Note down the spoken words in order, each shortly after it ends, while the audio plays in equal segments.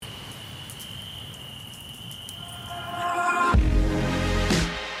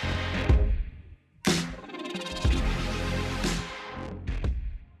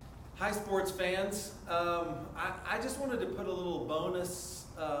sports fans. I just wanted to put a little bonus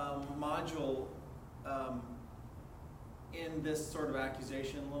module in this sort of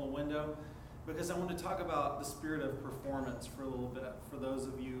accusation little window, because I want to talk about the spirit of performance for a little bit. For those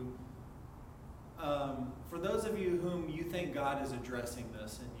of you whom you think God is addressing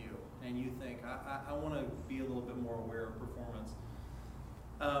this in you, and you think, I want to be a little bit more aware of performance.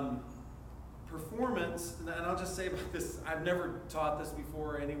 Performance, and I'll just say about this, I've never taught this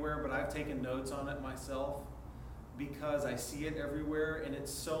before anywhere, but I've taken notes on it myself because I see it everywhere, and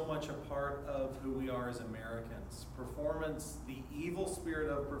it's so much a part of who we are as Americans. Performance, the evil spirit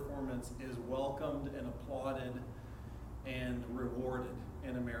of performance is welcomed and applauded and rewarded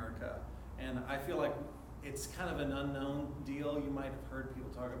in America. And I feel like it's kind of an unknown deal. You might have heard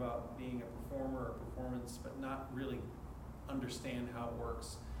people talk about being a performer or performance, but not really understand how it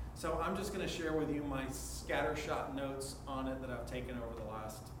works. So I'm just going to share with you my scattershot notes on it that I've taken over the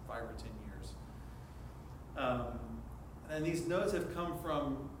last 5 or 10 years. And these notes have come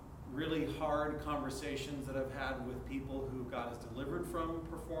from really hard conversations that I've had with people who God has delivered from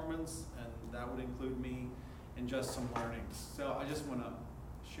performance, and that would include me, and just some learnings. So I just want to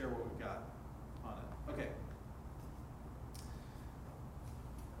share what we've got on it. Okay.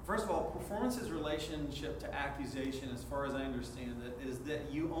 First of all, performance's relationship to accusation, as far as I understand it, is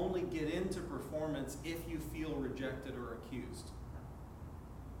that you only get into performance if you feel rejected or accused.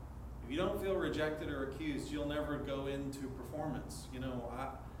 If you don't feel rejected or accused, you'll never go into performance. You know,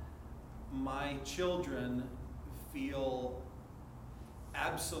 my children feel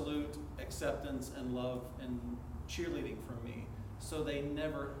absolute acceptance and love and cheerleading from me, so they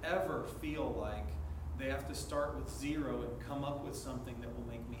never ever feel like they have to start with zero and come up with something that will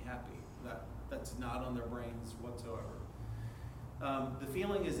make me happy. That's not on their brains whatsoever. The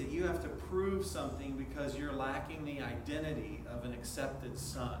feeling is that you have to prove something because you're lacking the identity of an accepted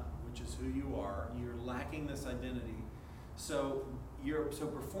son, which is who you are. You're lacking this identity. So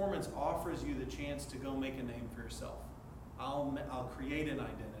performance offers you the chance to go make a name for yourself. I'll create an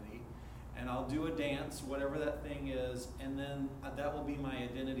identity, and I'll do a dance, whatever that thing is, and then that will be my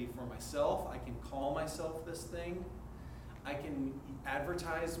identity for myself. I can call myself this thing. I can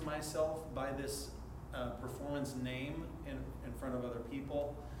advertise myself by this performance name in front of other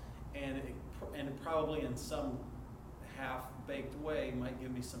people, and probably in some half-baked way might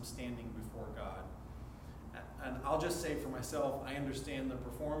give me some standing before God. And I'll just say for myself, I understand the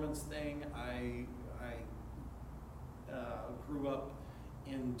performance thing. I grew up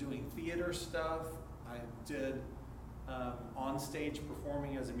in doing theater stuff. I did on-stage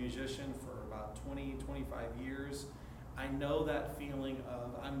performing as a musician for about 20, 25 years. I know that feeling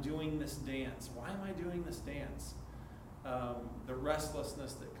of, I'm doing this dance. Why am I doing this dance? The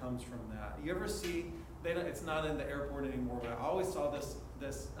restlessness that comes from that. You ever see, it's not in the airport anymore, but I always saw this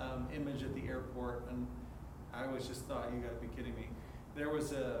image at the airport, and I always just thought, you gotta be kidding me. It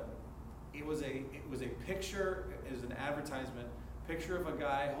was a picture, it was an advertisement, picture of a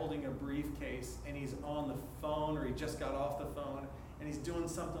guy holding a briefcase, and he's on the phone, or he just got off the phone, and he's doing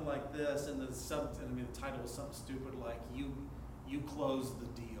something like this, and the title was something stupid like "You closed the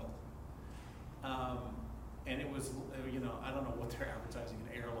deal," and it was, I don't know what they're advertising,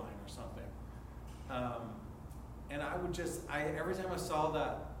 an airline or something, and every time I saw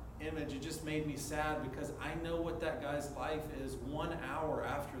that image, it just made me sad, because I know what that guy's life is 1 hour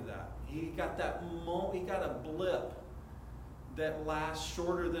after that. He got he got a blip that lasts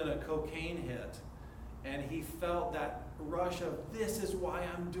shorter than a cocaine hit, and he felt that rush of, this is why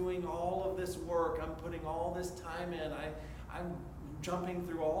I'm doing all of this work, I'm putting all this time in, I'm jumping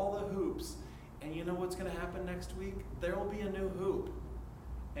through all the hoops, and you know what's going to happen next week? There will be a new hoop,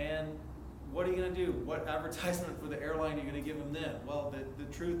 and what are you going to do? What advertisement for the airline are you going to give him then? Well, the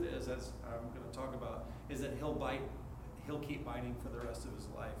truth is, as I'm going to talk about, is that he'll keep biting for the rest of his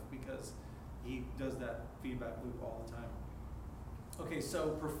life, because he does that feedback loop all the time. Okay,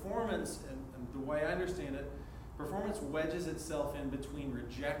 so performance, and the way I understand it, performance wedges itself in between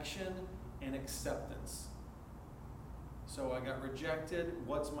rejection and acceptance. So I got rejected,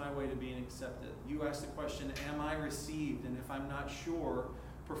 what's my way to being accepted? You asked the question, am I received? And if I'm not sure,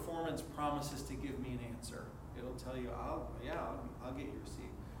 performance promises to give me an answer. It'll tell you, I'll get you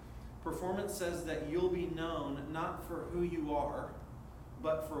received. Performance says that you'll be known not for who you are,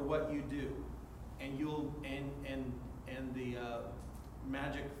 but for what you do. And the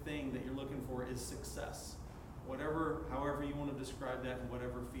magic thing that you're looking for is success. However you want to describe that in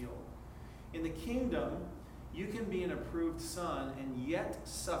whatever field. In the kingdom, you can be an approved son and yet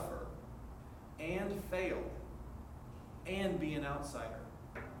suffer and fail and be an outsider.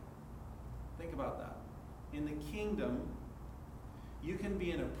 Think about that. In the kingdom, You can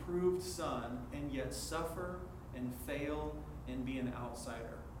be an approved son and yet suffer and fail and be an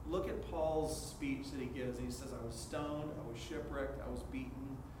outsider. Look at Paul's speech that he gives. He says, I was stoned, I was shipwrecked, I was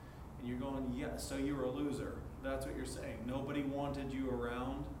beaten. And you're going, yeah, so you were a loser. That's what you're saying. Nobody wanted you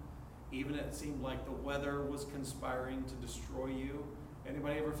around. Even it seemed like the weather was conspiring to destroy you.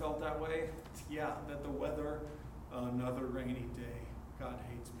 Anybody ever felt that way? Yeah, that the weather, another rainy day. God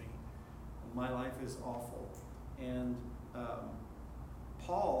hates me. My life is awful. And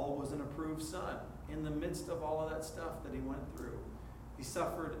Paul was an approved son in the midst of all of that stuff that he went through. He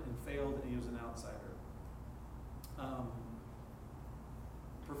suffered and failed, and he was an outsider.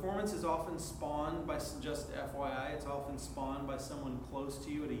 Performance is often spawned by, just FYI, it's often spawned by someone close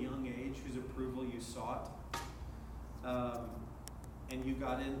to you at a young age whose approval you sought. And you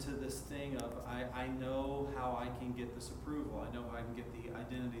got into this thing of, I know how I can get this approval. I know how I can get the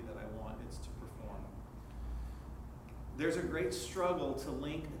identity that I want. It's to perform. There's a great struggle to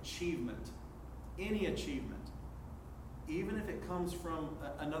link achievement, any achievement, even if it comes from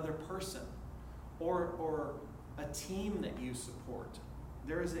another person or a team that you support.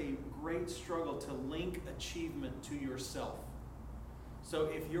 There is a great struggle to link achievement to yourself. So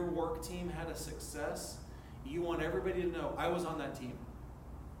if your work team had a success, you want everybody to know, I was on that team.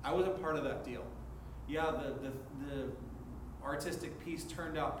 I was a part of that deal. Yeah, the artistic piece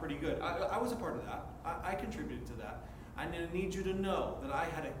turned out pretty good. I was a part of that. I contributed to that. I need you to know that I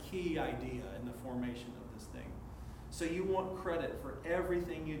had a key idea in the formation of this thing. So you want credit for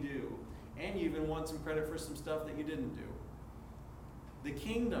everything you do, and you even want some credit for some stuff that you didn't do. The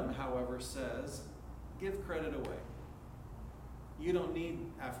kingdom, however, says, give credit away. You don't need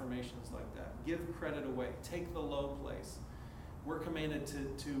affirmations like that. Give credit away. Take the low place. We're commanded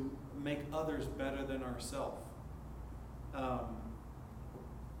to make others better than ourselves.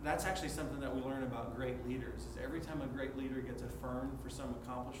 That's actually something that we learn about great leaders. Is every time a great leader gets affirmed for some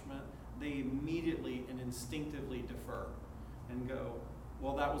accomplishment, they immediately and instinctively defer and go,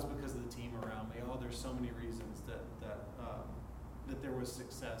 well, that was because of the team around me. Oh, there's so many reasons that there was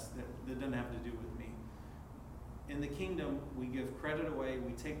success that didn't have to do with me. In the kingdom, we give credit away,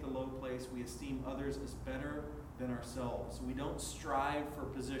 we take the low place, we esteem others as better than ourselves. We don't strive for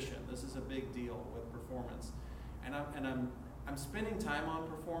position. This is a big deal with performance. And I'm spending time on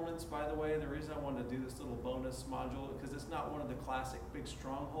performance, by the way. The reason I wanted to do this little bonus module, because it's not one of the classic big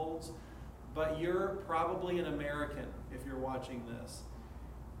strongholds, but you're probably an American if you're watching this.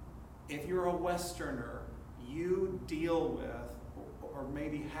 If you're a Westerner, you deal with or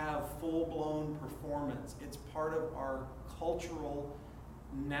maybe have full-blown performance. It's part of our cultural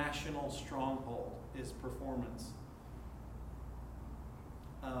national stronghold is performance.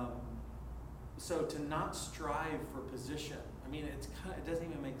 So to not strive for position, I mean, it doesn't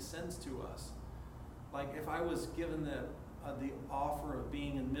even make sense to us. Like if I was given the offer of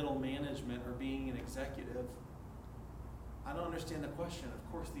being in middle management or being an executive, I don't understand the question.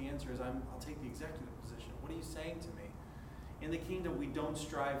 Of course, the answer is I'll take the executive position. What are you saying to me? In the kingdom, we don't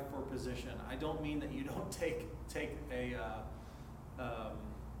strive for position. I don't mean that you don't take a,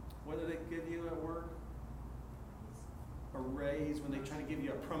 what do they give you at work? A raise when they try to give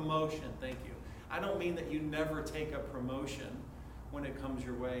you a promotion. Thank you. I don't mean that you never take a promotion when it comes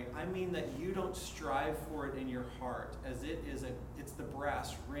your way. I mean that you don't strive for it in your heart as it's the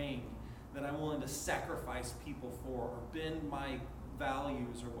brass ring that I'm willing to sacrifice people for or bend my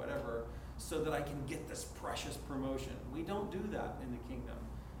values or whatever so that I can get this precious promotion. We don't do that in the kingdom.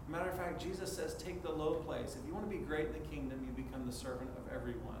 Matter of fact, Jesus says, take the low place. If you want to be great in the kingdom, you become the servant of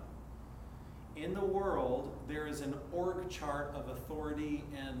everyone. In the world, there is an org chart of authority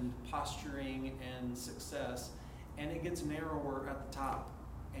and posturing and success, and it gets narrower at the top.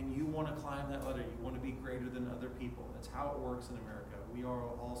 And you want to climb that ladder. You want to be greater than other people. That's how it works in America. We are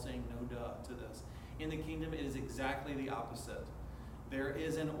all saying no duh to this. In the kingdom, it is exactly the opposite. There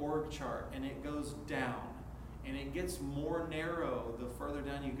is an org chart, and it goes down. And it gets more narrow the further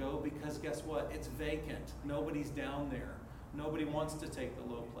down you go, because guess what? It's vacant. Nobody's down there. Nobody wants to take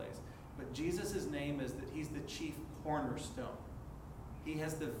the low place. But Jesus' name is that he's the chief cornerstone. He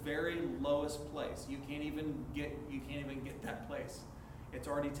has the very lowest place. You can't even get that place. It's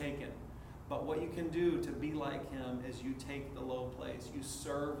already taken. But what you can do to be like him is you take the low place. You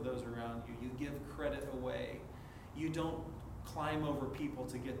serve those around you. You give credit away. You don't climb over people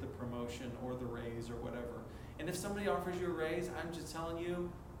to get the promotion or the raise or whatever. And if somebody offers you a raise, I'm just telling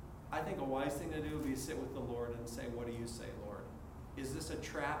you, I think a wise thing to do would be to sit with the Lord and say, what do you say, Lord? Is this a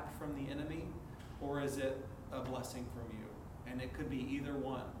trap from the enemy, or is it a blessing from you? And it could be either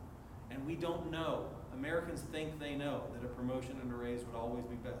one. And we don't know. Americans think they know that a promotion and a raise would always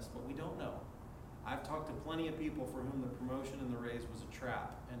be best, but we don't know. I've talked to plenty of people for whom the promotion and the raise was a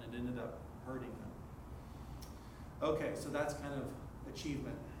trap, and it ended up hurting them. Okay, so that's kind of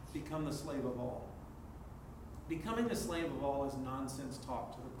achievement. Become the slave of all. Becoming the slave of all is nonsense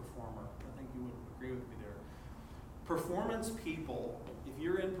talk to the performer. I think you would agree with me there. Performance people, if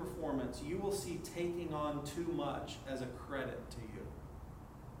you're in performance, you will see taking on too much as a credit to you.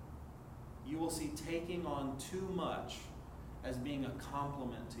 You will see taking on too much as being a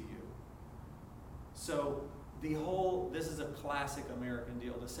compliment to you. So this is a classic American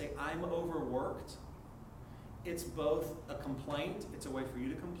deal. To say I'm overworked, it's both a complaint, it's a way for you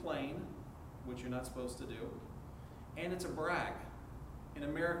to complain, which you're not supposed to do, and it's a brag. In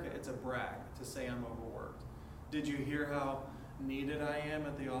America, it's a brag to say I'm overworked. Did you hear how needed I am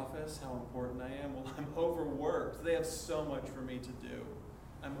at the office? How important I am? Well, I'm overworked. They have so much for me to do.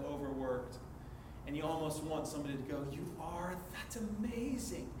 I'm overworked. And you almost want somebody to go, you are? That's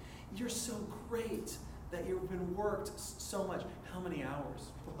amazing. You're so great that you've been worked so much. How many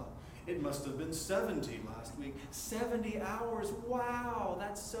hours? Well, it must have been 70 last week. 70 hours. Wow,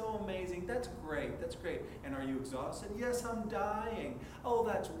 that's so amazing. That's great. That's great. And are you exhausted? Yes, I'm dying. Oh,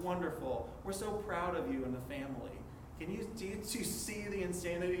 that's wonderful. We're so proud of you and the family. Do you see the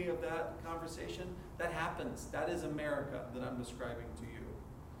insanity of that conversation? That happens. That is America that I'm describing to you.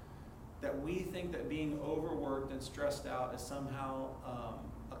 That we think that being overworked and stressed out is somehow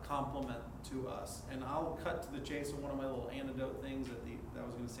a compliment to us. And I'll cut to the chase of one of my little antidote things that I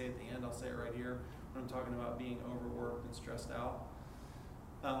was going to say at the end. I'll say it right here when I'm talking about being overworked and stressed out.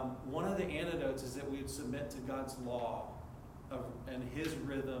 One of the antidotes is that we would submit to God's law and His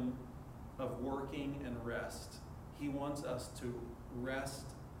rhythm of working and rest. He wants us to rest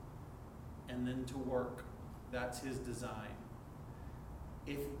and then to work. That's His design.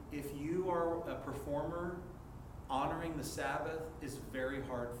 If you are a performer, honoring the Sabbath is very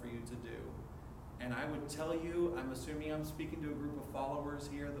hard for you to do. And I would tell you, I'm assuming I'm speaking to a group of followers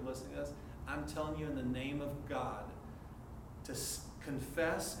here that listen to this, I'm telling you in the name of God to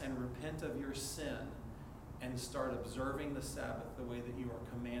confess and repent of your sin and start observing the Sabbath the way that you are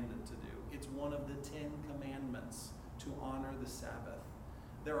commanded to do. It's one of the 10 commandments to honor the Sabbath.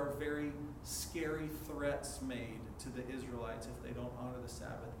 There are very scary threats made to the Israelites if they don't honor the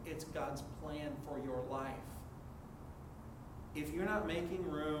Sabbath. It's God's plan for your life. If you're not making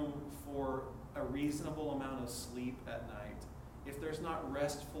room for a reasonable amount of sleep at night, if there's not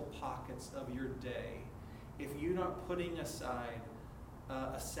restful pockets of your day, if you're not putting aside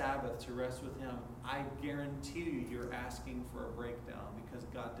a Sabbath to rest with Him, I guarantee you you're asking for a breakdown because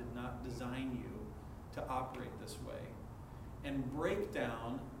God did not design you to operate this way. And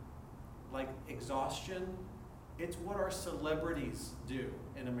breakdown, like exhaustion, it's what our celebrities do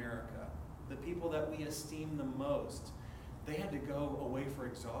in America. The people that we esteem the most. They had to go away for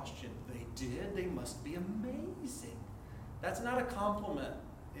exhaustion. They did? They must be amazing. That's not a compliment.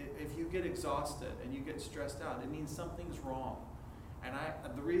 If you get exhausted and you get stressed out, it means something's wrong. And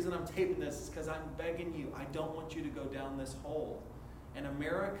the reason I'm taping this is because I'm begging you, I don't want you to go down this hole. In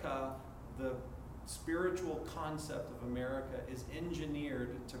America, the spiritual concept of America is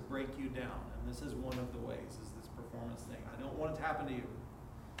engineered to break you down. And this is one of the ways, is this performance thing. I don't want it to happen to you.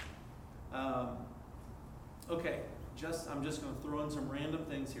 Okay, I'm just going to throw in some random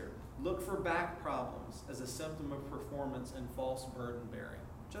things here. Look for back problems as a symptom of performance and false burden bearing.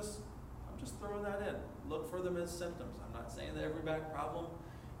 I'm just throwing that in. Look for them as symptoms. I'm not saying that every back problem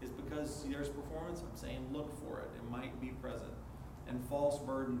is because there's performance. I'm saying look for it. It might be present. And false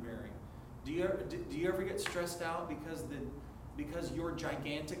burden bearing. Do you ever get stressed out because your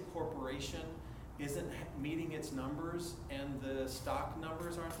gigantic corporation isn't meeting its numbers and the stock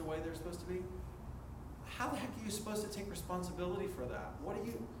numbers aren't the way they're supposed to be? How the heck are you supposed to take responsibility for that? What are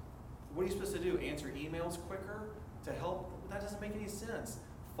you supposed to do? Answer emails quicker to help? That doesn't make any sense.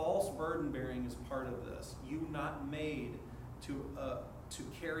 False burden bearing is part of this. You're not made to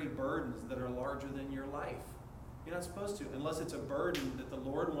carry burdens that are larger than your life. You're not supposed to, unless it's a burden that the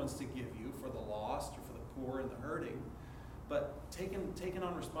Lord wants to give you for the lost or for the poor and the hurting. But taking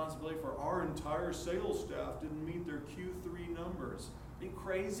on responsibility for our entire sales staff didn't meet their Q3 numbers. Are you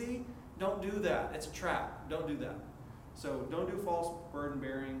crazy? Don't do that. It's a trap. Don't do that. So don't do false burden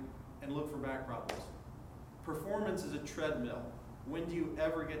bearing and look for back problems. Performance is a treadmill. When do you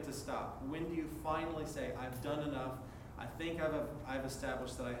ever get to stop? When do you finally say, I've done enough? I think I've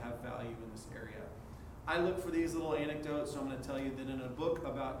established that I have value in this area. I look for these little anecdotes, so I'm going to tell you that in a book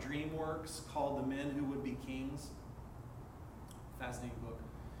about DreamWorks called The Men Who Would Be Kings, fascinating book,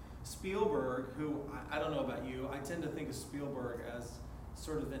 Spielberg, who, I don't know about you, I tend to think of Spielberg as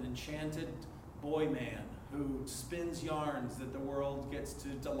sort of an enchanted boy man who spins yarns that the world gets to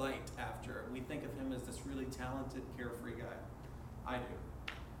delight after. We think of him as this really talented, carefree guy. I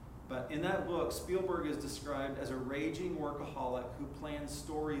do. But in that book, Spielberg is described as a raging workaholic who plans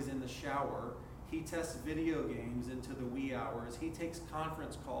stories in the shower. He tests video games into the wee hours. He takes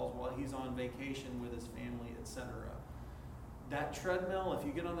conference calls while he's on vacation with his family, etc. That treadmill, if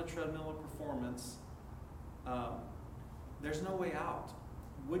you get on the treadmill of performance, there's no way out.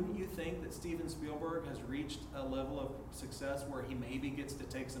 Wouldn't you think that Steven Spielberg has reached a level of success where he maybe gets to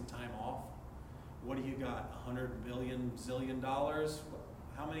take some time off? What do you got, $100 billion, zillion dollars?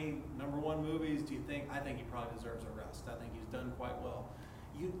 How many #1 movies do you think? I think he probably deserves a rest. I think he's done quite well.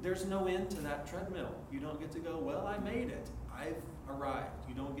 There's no end to that treadmill. You don't get to go, well, I made it. I've arrived.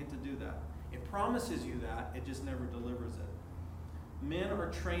 You don't get to do that. It promises you that, it just never delivers it. Men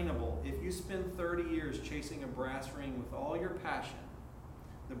are trainable. If you spend 30 years chasing a brass ring with all your passion,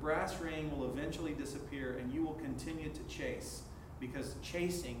 the brass ring will eventually disappear and you will continue to chase because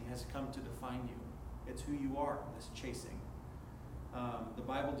chasing has come to define you. It's who you are, this chasing. The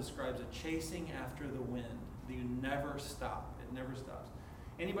Bible describes a chasing after the wind. You never stop. It never stops.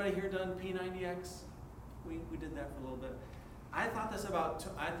 Anybody here done P90X? We did that for a little bit. I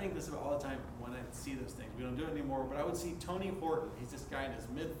think this about all the time when I see those things. We don't do it anymore, but I would see Tony Horton. He's this guy in his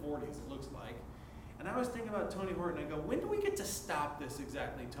mid-40s, it looks like. And I was thinking about Tony Horton. I go, when do we get to stop this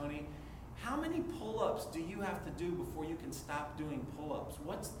exactly, Tony? How many pull-ups do you have to do before you can stop doing pull-ups?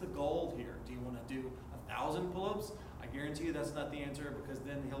 What's the goal here? Do you want to do 1,000 pull-ups? I guarantee you that's not the answer because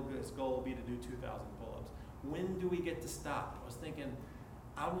then his goal will be to do 2,000 pull-ups. When do we get to stop? I was thinking,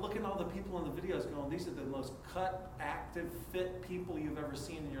 I'm looking at all the people in the videos going, these are the most cut, active, fit people you've ever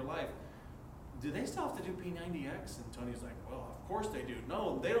seen in your life. Do they still have to do P90X? And Tony's like, well, of course they do.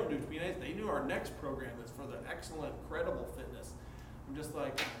 No, they don't do P90X. They do our next program that's for the excellent, credible fitness. I'm just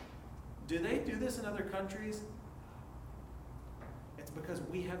like, do they do this in other countries? It's because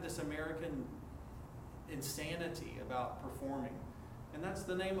we have this American insanity about performing. And that's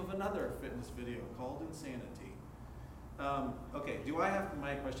the name of another fitness video called Insanity. Okay,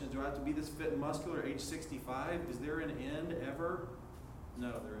 my question is, do I have to be this fit and muscular age 65? Is there an end ever?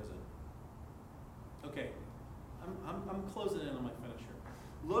 No, there isn't. Okay, I'm closing in on my finish here.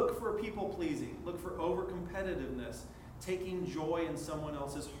 Look for people pleasing. Look for over competitiveness, taking joy in someone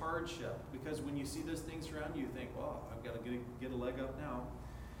else's hardship. Because when you see those things around you, you think, well, I've got to get a leg up now.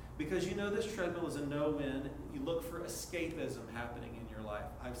 Because you know this treadmill is a no-win. You look for escapism happening in your life.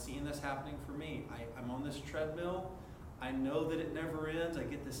 I've seen this happening for me. I'm on this treadmill. I know that it never ends. I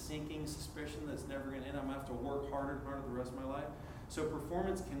get this sinking suspicion that it's never going to end. I'm going to have to work harder and harder the rest of my life. So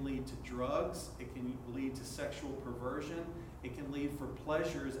performance can lead to drugs. It can lead to sexual perversion. It can lead for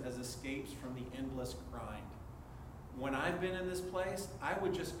pleasures as escapes from the endless grind. When I've been in this place, I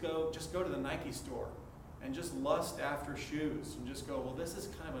would just go to the Nike store and just lust after shoes and just go, well, this is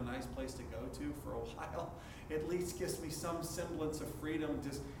kind of a nice place to go to for a while. It at least gives me some semblance of freedom.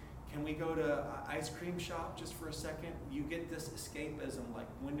 Just, can we go to an ice cream shop just for a second? You get this escapism, like,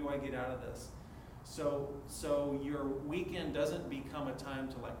 when do I get out of this? So your weekend doesn't become a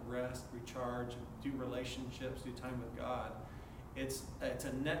time to like rest, recharge, do relationships, do time with God. It's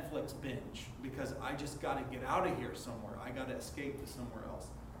a Netflix binge because I just got to get out of here somewhere. I got to escape to somewhere else.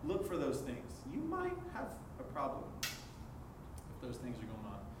 Look for those things. You might have a problem if those things are going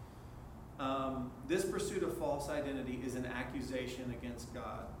on. This pursuit of false identity is an accusation against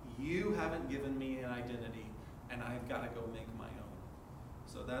God. You haven't given me an identity, and I've got to go make my own.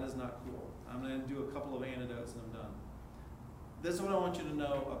 So that is not cool. I'm going to do a couple of anecdotes and I'm done. This is what I want you to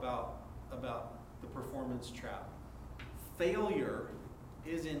know about the performance trap. Failure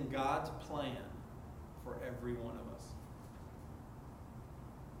is in God's plan for every one of us.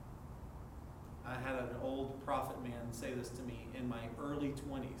 I had an old prophet man say this to me in my early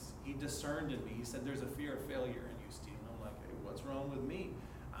 20s. He discerned in me. He said, there's a fear of failure in you, Steve. And I'm like, hey, what's wrong with me?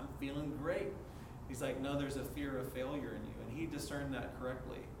 I'm feeling great. He's like, no, there's a fear of failure in you. And he discerned that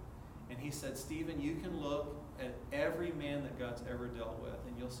correctly. And he said, Stephen, you can look at every man that God's ever dealt with,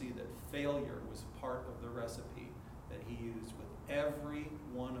 and you'll see that failure was part of the recipe that he used with every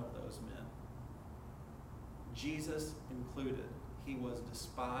one of those men. Jesus included. He was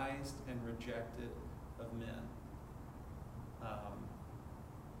despised and rejected of men.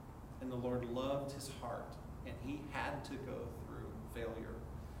 And the Lord loved his heart, and he had to go through failure.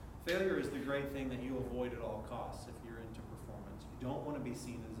 Failure is the great thing that you avoid at all costs if you're into performance. You don't want to be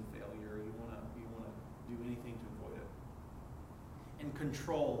seen as a failure. You want to do anything to avoid it. And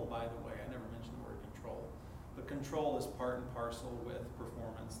control, by the way, I never mentioned the word control, but control is part and parcel with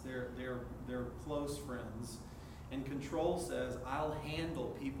performance. They're close friends. And control says, I'll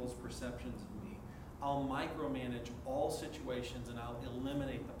handle people's perceptions of me. I'll micromanage all situations, and I'll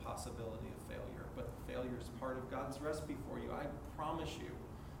eliminate the possibility of failure. But failure is part of God's recipe for you. I promise you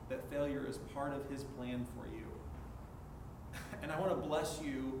that failure is part of his plan for you. And I want to bless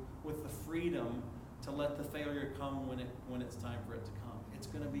you with the freedom to let the failure come when it's time for it to come. It's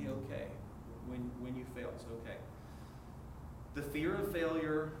going to be okay. When you fail, it's okay. The fear of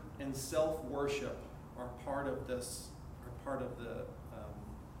failure and self-worship are part of the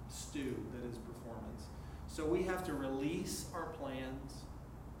stew that is performance. So we have to release our plans.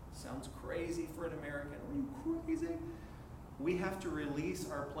 Sounds crazy for an American. Are you crazy? We have to release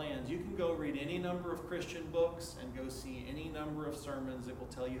our plans. You can go read any number of Christian books and go see any number of sermons that will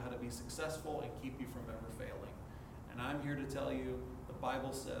tell you how to be successful and keep you from ever failing. And I'm here to tell you, the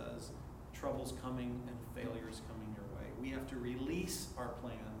Bible says trouble's coming and failure's coming your way. We have to release our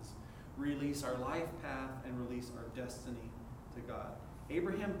plans, release our life path, and release our destiny to God.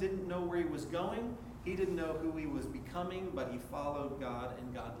 Abraham didn't know where he was going. He didn't know who he was becoming, but he followed God,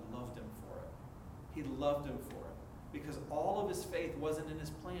 and God loved him for it. He loved him for it. Because all of his faith wasn't in his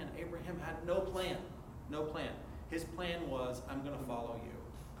plan. Abraham had no plan. No plan. His plan was, I'm going to follow you.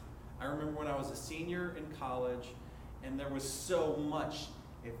 I remember when I was a senior in college, and there was so much.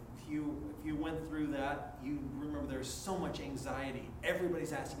 If you went through that, you remember there's so much anxiety.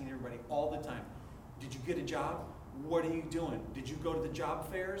 Everybody's asking everybody all the time, did you get a job? What are you doing? Did you go to the job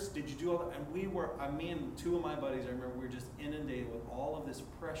fairs? Did you do all that? And me and two of my buddies, I remember we were just inundated with all of this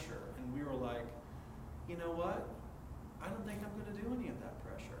pressure. And we were like, you know what? I don't think I'm going to do any of that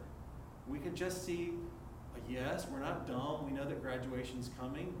pressure. We could just see, yes, we're not dumb. We know that graduation's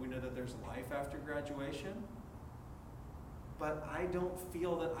coming. We know that there's life after graduation. But I don't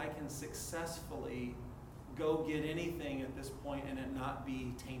feel that I can successfully go get anything at this point and it not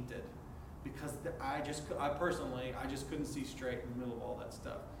be tainted. Because I personally just couldn't see straight in the middle of all that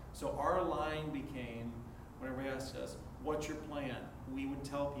stuff. So our line became, whenever he asked us, what's your plan? We would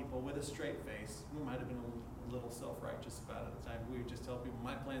tell people with a straight face. We might have been a little self-righteous about it at the time. We would just tell people,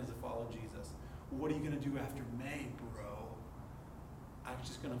 my plan is to follow Jesus. What are you going to do after May, bro? I'm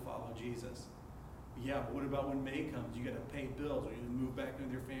just going to follow Jesus. Yeah, but what about when May comes? You got to pay bills. Are you going to move back in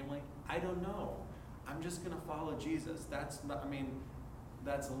with your family? I don't know. I'm just going to follow Jesus. That's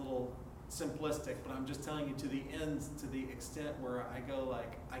a little simplistic, but I'm just telling you to the ends, to the extent where I go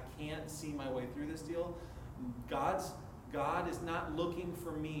like, I can't see my way through this deal. God is not looking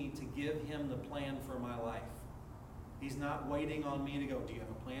for me to give him the plan for my life. He's not waiting on me to go, do you have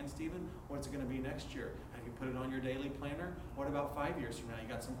a plan, Stephen? What's it going to be next year? Have you put it on your daily planner? What about 5 years from now? You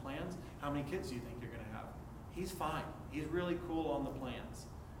got some plans? How many kids do you think you're going to have? He's fine. He's really cool on the plans.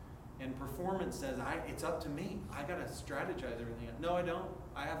 And performance says, it's up to me. I got to strategize everything. No, I don't.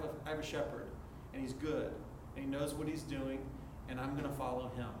 I have a shepherd, and he's good, and he knows what he's doing, and I'm going to follow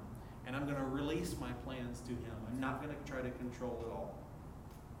him. And I'm going to release my plans to him. I'm not going to try to control it all.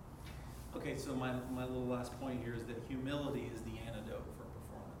 Okay, so my little last point here is that humility is the antidote for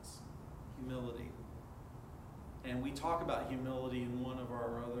performance. Humility. And we talk about humility in one of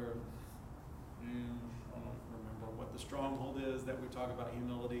our other, I don't remember what the stronghold is that we talk about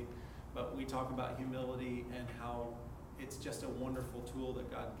humility, but we talk about humility and how it's just a wonderful tool that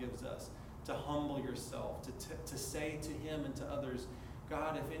God gives us to humble yourself, to say to him and to others,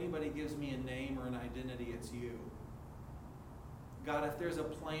 God, if anybody gives me a name or an identity, it's you. God, if there's a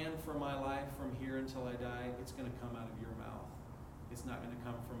plan for my life from here until I die, it's going to come out of your mouth. It's not going to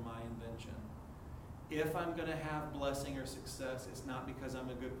come from my invention. If I'm going to have blessing or success, it's not because I'm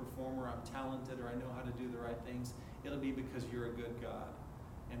a good performer, I'm talented, or I know how to do the right things. It'll be because you're a good God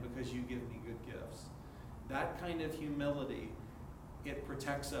and because you give me good gifts. That kind of humility, it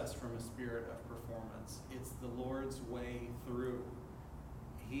protects us from a spirit of performance. It's the Lord's way through.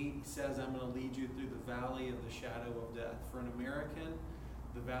 He says, I'm going to lead you through the valley of the shadow of death. For an American,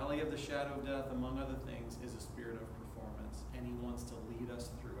 the valley of the shadow of death, among other things, is a spirit of performance. And he wants to lead us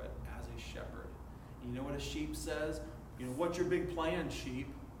through it as a shepherd. And you know what a sheep says? You know, what's your big plan,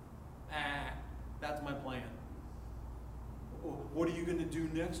 sheep? That's my plan. What are you going to do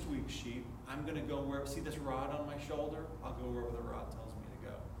next week, sheep? I'm going to go where, see this rod on my shoulder? I'll go wherever the rod tells me to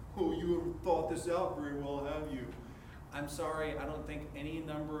go. Oh, you haven't thought this out very well, have you? I'm sorry, I don't think any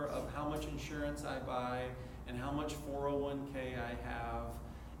number of how much insurance I buy and how much 401k I have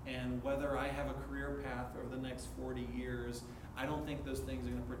and whether I have a career path over the next 40 years, I don't think those things are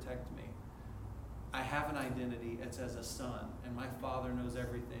going to protect me. I have an identity. It's as a son, and my Father knows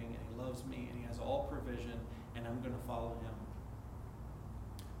everything, and he loves me, and he has all provision, and I'm going to follow him.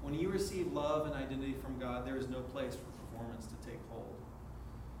 When you receive love and identity from God, there is no place for performance to take hold.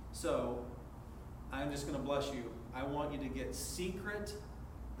 So, I'm just going to bless you. I want you to get secret.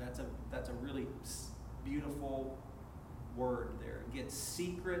 That's a really beautiful word there. Get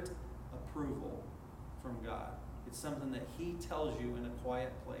secret approval from God. It's something that He tells you in a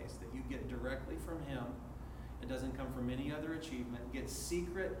quiet place, that you get directly from Him. It doesn't come from any other achievement. Get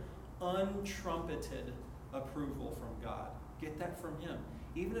secret, untrumpeted approval from God. Get that from Him.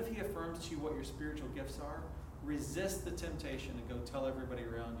 Even if He affirms to you what your spiritual gifts are, resist the temptation to go tell everybody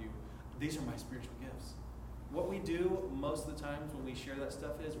around you, these are my spiritual gifts. What we do most of the times when we share that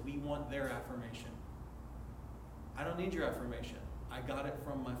stuff is we want their affirmation. I don't need your affirmation. I got it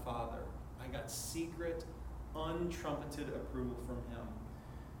from my Father. I got secret, untrumpeted approval from Him.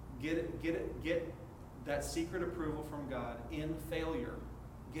 Get that secret approval from God in failure.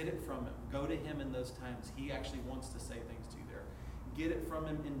 Get it from Him. Go to Him in those times. He actually wants to say things to you there. Get it from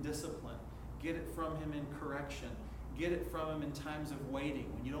Him in discipline. Get it from Him in correction. Get it from Him in times of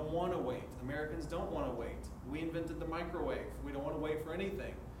waiting, when you don't want to wait. Americans don't want to wait. We invented the microwave. We don't want to wait for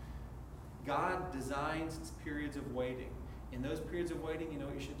anything. God designs periods of waiting. In those periods of waiting, you know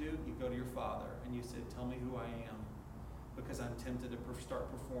what you should do? You go to your Father and you say, tell me who I am, because I'm tempted to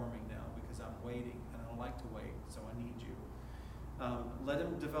start performing now, because I'm waiting and I don't like to wait, so I need you. Let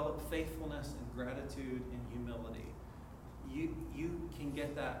Him develop faithfulness and gratitude and humility. You can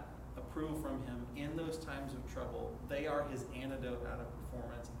get that approval from Him in those times of trouble. They are His antidote out of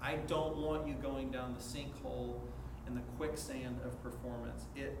performance. I don't want you going down the sinkhole and the quicksand of performance.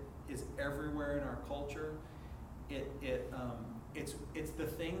 It is everywhere in our culture. It's the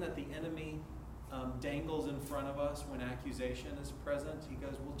thing that the enemy dangles in front of us when accusation is present. He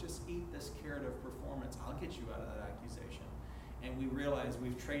goes, well, just eat this carrot of performance. I'll get you out of that accusation. And we realize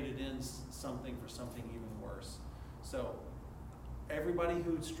we've traded in something for something even worse. So everybody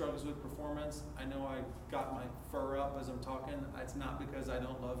who struggles with performance, I know I got my fur up as I'm talking. It's not because I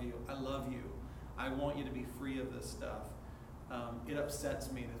don't love you. I love you. I want you to be free of this stuff. It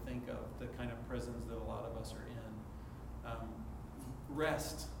upsets me to think of the kind of prisons that a lot of us are in.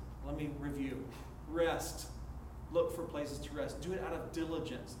 Rest. Let me review. Rest. Look for places to rest. Do it out of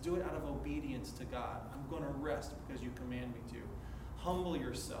diligence. Do it out of obedience to God. I'm going to rest because you command me to. Humble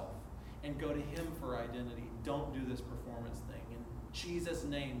yourself and go to Him for identity. Don't do this performance thing. In Jesus'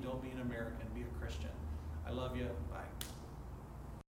 name, don't be an American. Be a Christian. I love you. Bye.